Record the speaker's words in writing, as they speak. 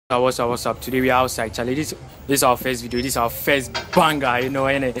What's up? Today we are outside, Charlie. This is our first video. This is our first banger, you know,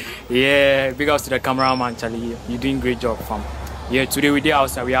 innit? Yeah, big ups to the cameraman, Charlie. You're doing great job, fam. Yeah, today we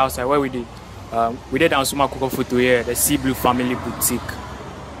outside. We outside. Where we did? We did Dansoman Coco Photo here, the Sea Blue Family Boutique.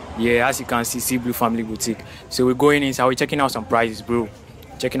 Yeah, as you can see, Sea Blue Family Boutique. So we're going inside. We're checking out some prices, bro.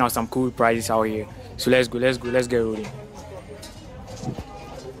 Checking out some cool prices out here. So let's get rolling.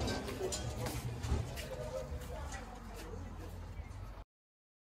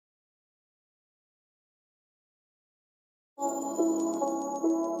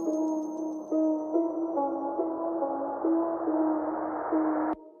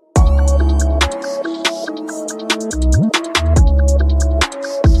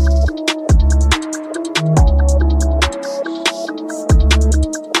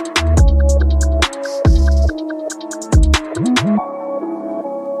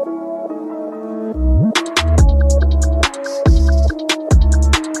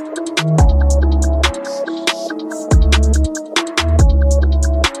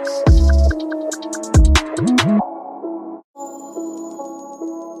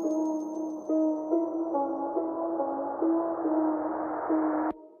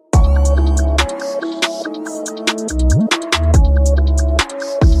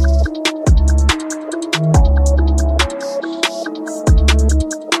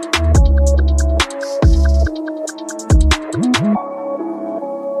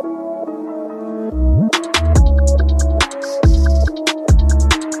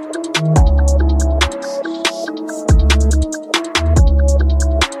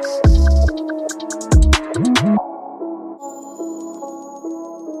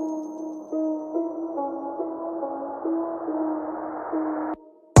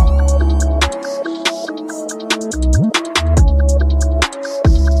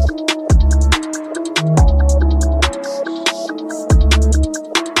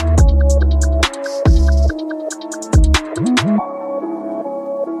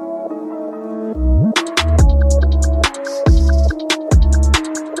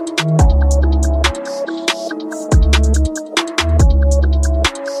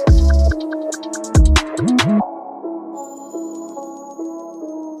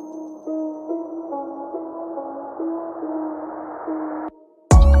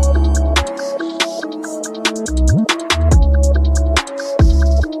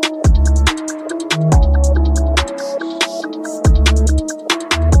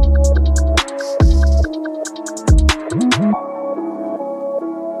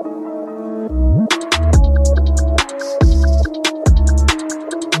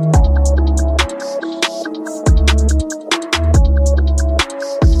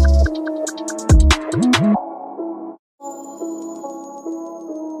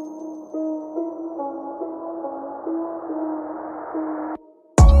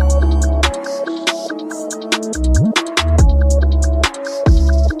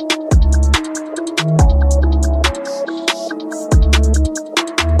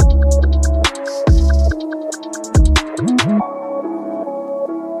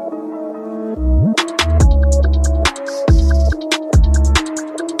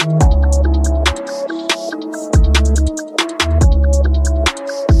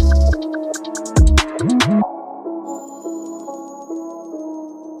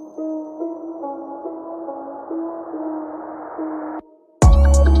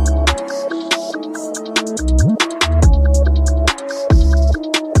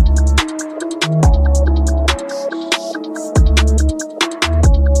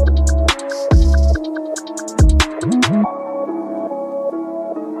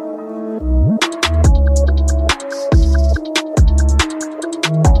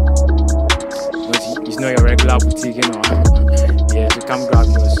 It's not your regular boutique, you know. Yeah, so come grab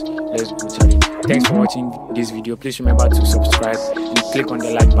yours. Let's go, Charlie. Thanks for watching this video. Please remember to subscribe and click on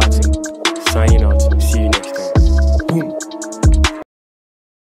the like button. Signing out. See you next time.